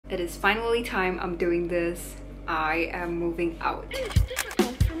It is finally time I'm doing this. I am moving out. It's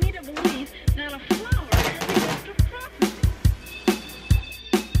difficult for me to believe that a flower has extra property.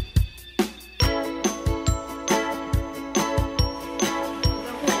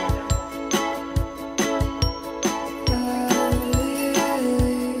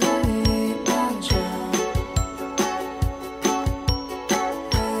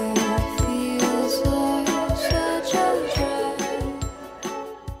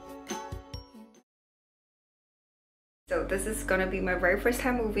 So this is gonna be my very first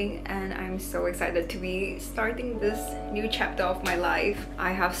time moving, and I'm so excited to be starting this new chapter of my life.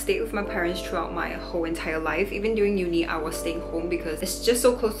 I have stayed with my parents throughout my whole entire life. Even during uni, I was staying home because it's just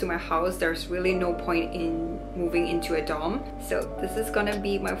so close to my house. There's really no point in moving into a dorm. So this is gonna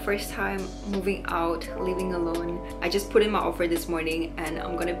be my first time moving out, living alone. I just put in my offer this morning and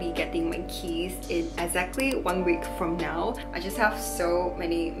I'm gonna be getting my keys in exactly 1 week from now. I just have so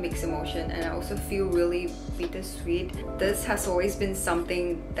many mixed emotions, and I also feel really bittersweet. This has always been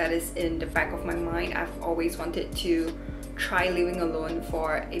something that is in the back of my mind. I've always wanted to try living alone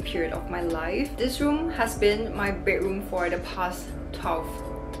for a period of my life. This room has been my bedroom for the past 12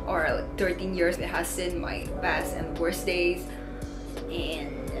 or 13 years. It has seen my best and worst days,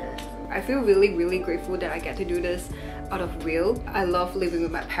 and I feel really grateful that I get to do this out of will. I love living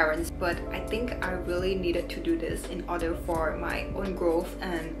with my parents, but I think I really needed to do this in order for my own growth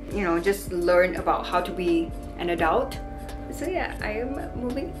and, you know, just learn about how to be an adult. So yeah, I am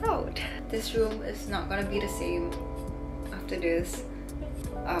moving out. This room is not gonna be the same after this.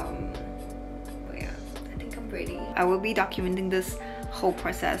 But yeah, I think I'm ready. I will be documenting this whole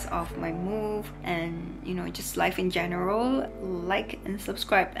process of my move and, you know, just life in general. Like and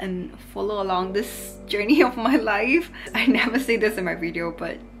subscribe and follow along this journey of my life. I never say this in my video,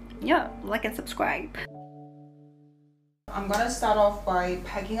 but yeah, like and subscribe. I'm gonna start off by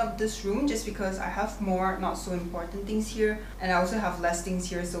packing up this room just because I have more not so important things here, and I also have less things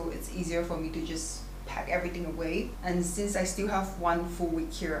here, so it's easier for me to just pack everything away. And since I still have 1 full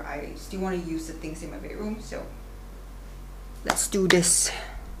week here, I still want to use the things in my bedroom, so let's do this.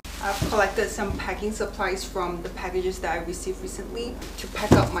 I've collected some packing supplies from the packages that I received recently to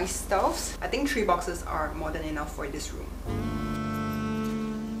pack up my stuffs. I think 3 boxes are more than enough for this room.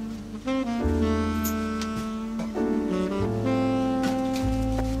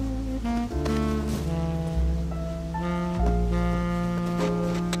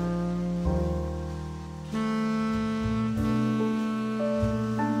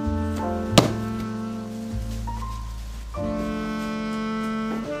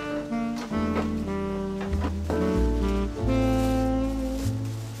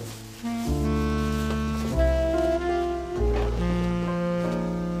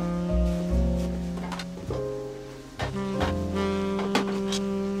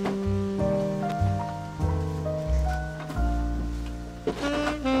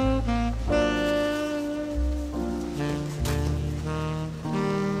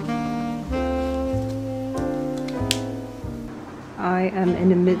 I am in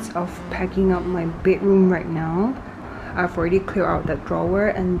the midst of packing up my bedroom right now. I've already cleared out that drawer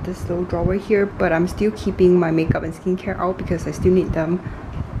and this little drawer here, but I'm still keeping my makeup and skincare out because I still need them.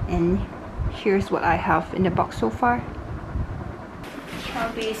 And here's what I have in the box so far.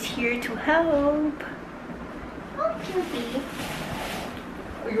 Chubby is here to help. Oh, Chubby.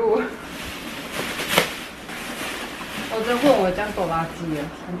 哎呦！我在问我这样倒垃圾啊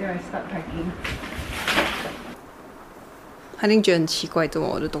 ，until I start packing。他一定觉得很奇怪，怎么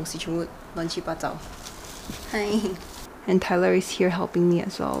我的东西全部乱七八糟。Hi. And Tyler is here helping me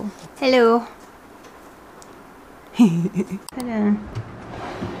as well. Hello. Hello.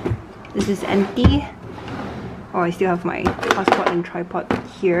 This is empty. Oh, I still have my passport and tripod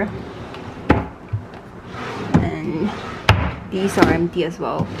here. And these are empty as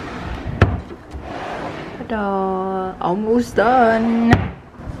well. Ta-da! Almost done!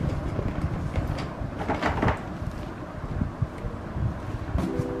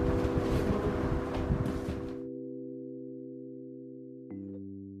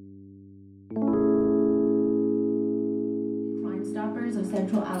 Crime Stoppers of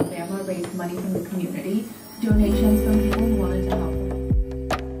Central Alabama raised money from the community, donations from people who wanted to help.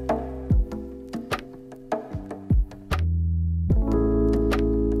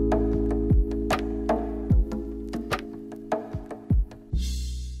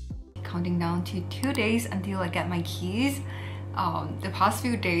 Counting down to 2 days until I get my keys. The past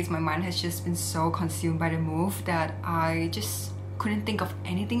few days my mind has just been so consumed by the move that I just couldn't think of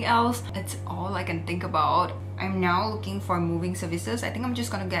anything else. It's all I can think about. I'm now looking for moving services. I think I'm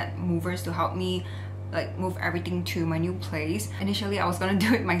just gonna get movers to help me like move everything to my new place. Initially I was gonna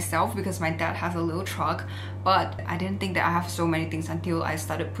do it myself because my dad has a little truck, but I didn't think that I have so many things until I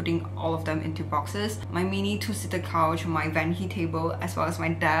started putting all of them into boxes. My mini two-seater couch, my vanity table, as well as my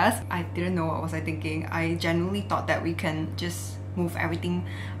desk. I didn't know what was I thinking. I genuinely thought that we can just move everything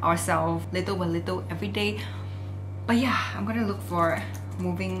ourselves little by little every day. But yeah, I'm gonna look for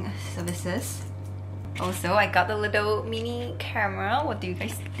moving services. Also, I got a little mini camera. What do you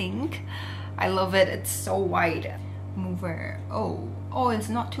guys think? I love it. It's so wide. Mover. Oh, it's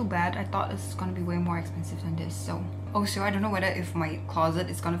not too bad. I thought it's gonna be way more expensive than this. So also, I don't know whether if my closet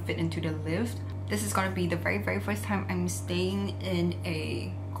is gonna fit into the lift. This is gonna be the very first time I'm staying in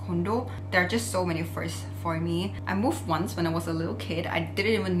a condo. There are just so many firsts for me. I moved once when I was a little kid. I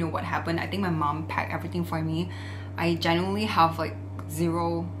didn't even know what happened. I think my mom packed everything for me. I genuinely have like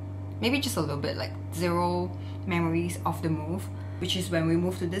zero, maybe just a little bit, like zero memories of the move, which is when we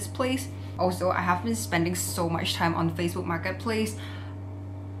moved to this place. Also, I have been spending so much time on Facebook Marketplace.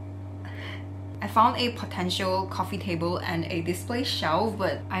 I found a potential coffee table and a display shelf,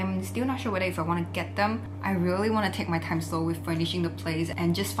 but I'm still not sure whether if I want to get them. I really want to take my time slow with furnishing the place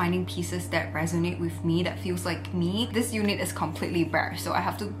and just finding pieces that resonate with me, that feels like me. This unit is completely bare, so I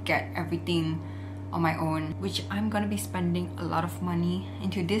have to get everything on my own, which I'm gonna be spending a lot of money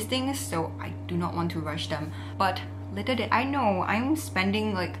into these things, so I do not want to rush them. But little did I know, I'm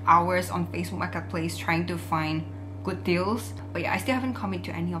spending like hours on Facebook Marketplace trying to find good deals. But yeah, I still haven't committed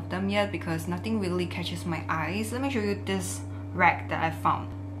to any of them yet because nothing really catches my eyes. Let me show you this rack that I found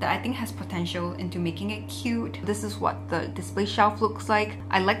that I think has potential into making it cute. This is what the display shelf looks like.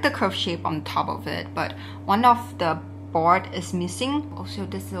 I like the curved shape on top of it, but one of the board is missing. Also,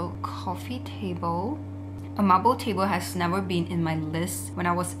 this little coffee table. A marble table has never been in my list when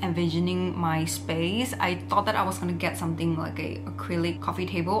I was envisioning my space. I thought that I was gonna get something like a acrylic coffee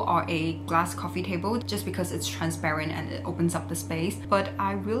table or a glass coffee table just because it's transparent and it opens up the space. But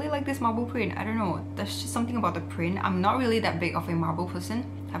I really like this marble print. I don't know, there's just something about the print. I'm not really that big of a marble person.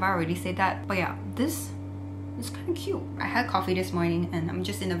 Have I already said that? But yeah, this is kind of cute. I had coffee this morning and I'm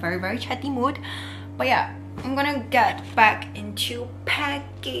just in a very chatty mood. But yeah, I'm gonna get back into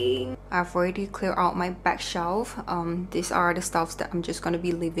packing. I've already cleared out my back shelf. These are the stuffs that I'm just gonna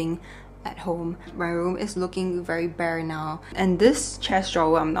be leaving at home. My room is looking very bare now. And this chest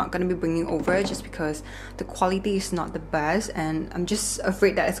drawer I'm not gonna be bringing over just because the quality is not the best and I'm just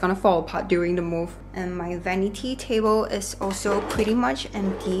afraid that it's gonna fall apart during the move. And my vanity table is also pretty much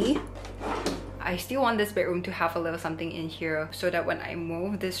empty. I still want this bedroom to have a little something in here so that when I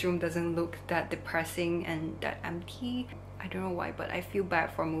move, this room doesn't look that depressing and that empty. I don't know why, but I feel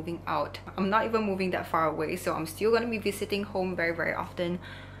bad for moving out. I'm not even moving that far away, so I'm still gonna be visiting home very often.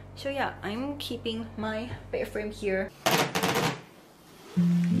 So yeah, I'm keeping my bed frame here.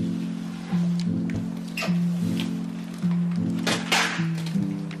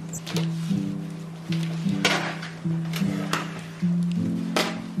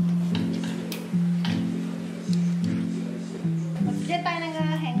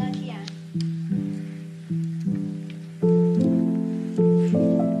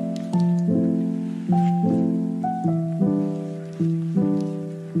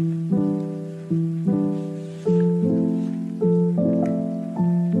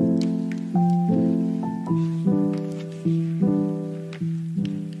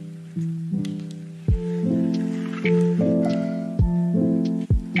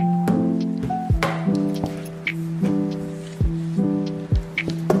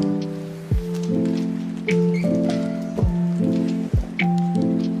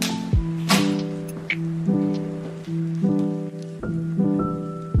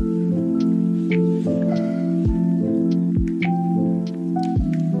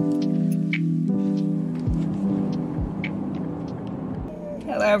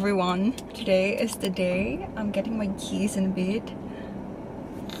 Hello everyone, today is the day. I'm getting my keys in a bit.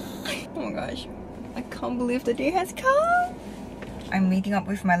 Oh my gosh, I can't believe the day has come. I'm meeting up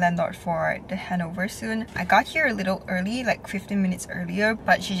with my landlord for the handover soon. I got here a little early, like 15 minutes earlier,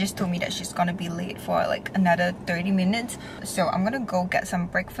 but she just told me that she's gonna be late for like another 30 minutes. So I'm gonna go get some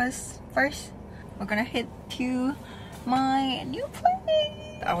breakfast first. We're gonna head to my new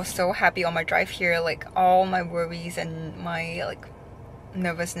place. I was so happy on my drive here, like all my worries and my like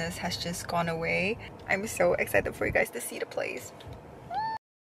nervousness has just gone away. I'm so excited for you guys to see the place.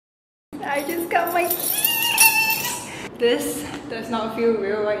 I just got my keys! This does not feel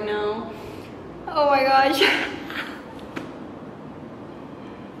real right now. Oh my gosh.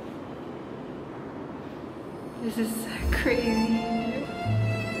 This is crazy.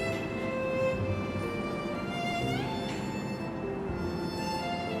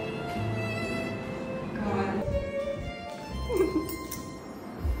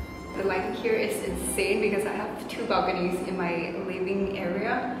 lighting here is insane because I have 2 balconies in my living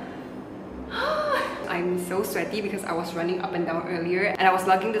area. I'm so sweaty because I was running up and down earlier and I was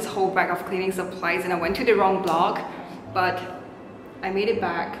lugging this whole bag of cleaning supplies and I went to the wrong block, but I made it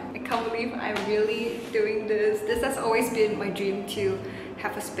back. I can't believe I'm really doing this. This has always been my dream to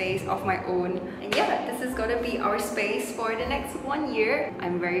have a space of my own. And yeah, this is gonna be our space for the next 1 year.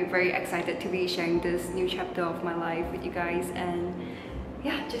 I'm very excited to be sharing this new chapter of my life with you guys and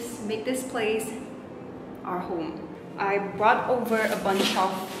yeah, just make this place our home. I brought over a bunch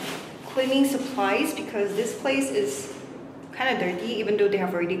of cleaning supplies because this place is kind of dirty even though they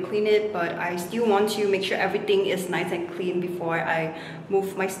have already cleaned it, but I still want to make sure everything is nice and clean before I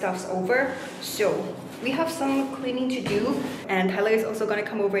move my stuffs over. So we have some cleaning to do and Tyler is also gonna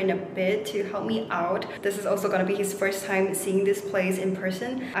come over in a bit to help me out. This is also gonna be his first time seeing this place in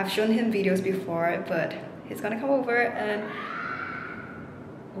person. I've shown him videos before, but he's gonna come over and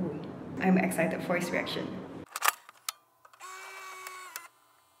I'm excited for his reaction.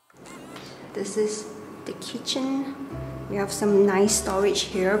 This is the kitchen. We have some nice storage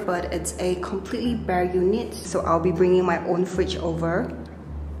here, but it's a completely bare unit, so I'll be bringing my own fridge over.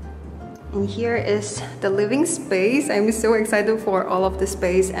 And here is the living space. I'm so excited for all of the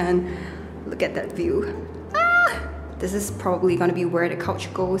space and look at that view. This is probably gonna be where the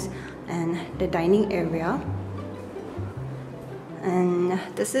couch goes and the dining area. And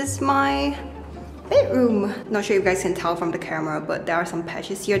this is my bedroom. Not sure if you guys can tell from the camera, but there are some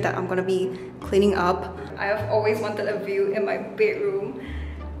patches here that I'm gonna be cleaning up. I have always wanted a view in my bedroom.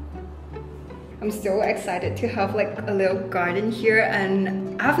 I'm so excited to have like a little garden here,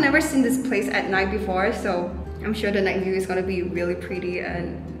 and I've never seen this place at night before, so I'm sure the night view is gonna be really pretty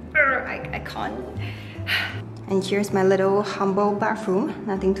and I can't. And here's my little humble bathroom.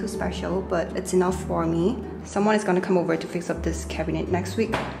 Nothing too special, but it's enough for me. Someone is gonna come over to fix up this cabinet next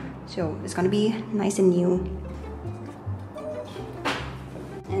week, so it's gonna be nice and new.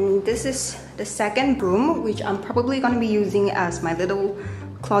 And this is the second room, which I'm probably gonna be using as my little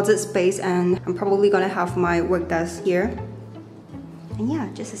closet space, and I'm probably gonna have my work desk here. And yeah,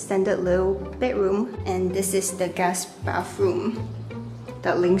 just a standard little bedroom. And this is the guest bathroom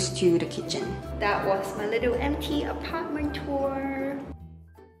that links to the kitchen. That was my little empty apartment tour.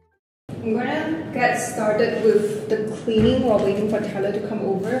 I'm gonna get started with the cleaning while waiting for Tyler to come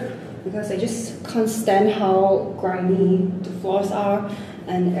over, because I just can't stand how grimy the floors are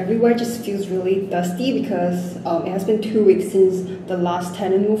and everywhere just feels really dusty because it has been 2 weeks since the last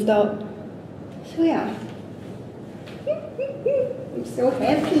tenant moved out. So yeah, I'm so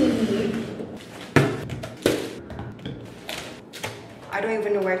happy. I don't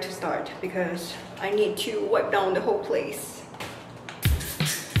even know where to start because I need to wipe down the whole place.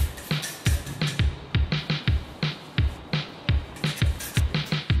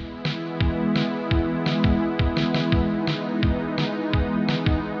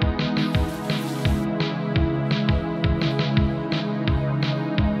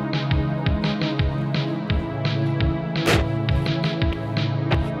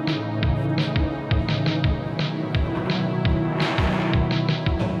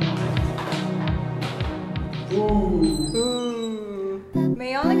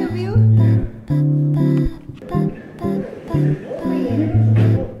 May I look at you?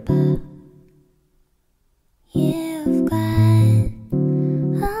 You've got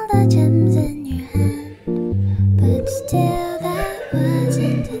all the gems in your hand, but still that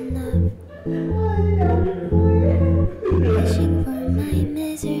wasn't enough. Wishing for my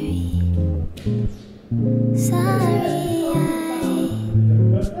misery. Sorry, I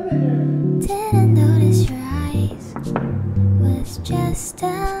didn't notice your eyes. Was just a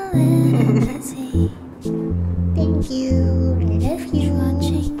little busy. Thank you. If you're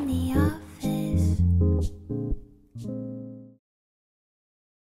watching The Office.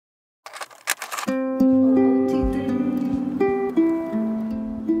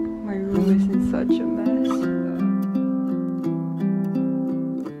 My room is in such a mess.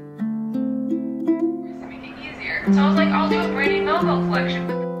 To make it easier. So I was like, I'll do a Brandy Melville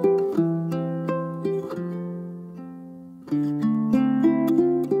collection.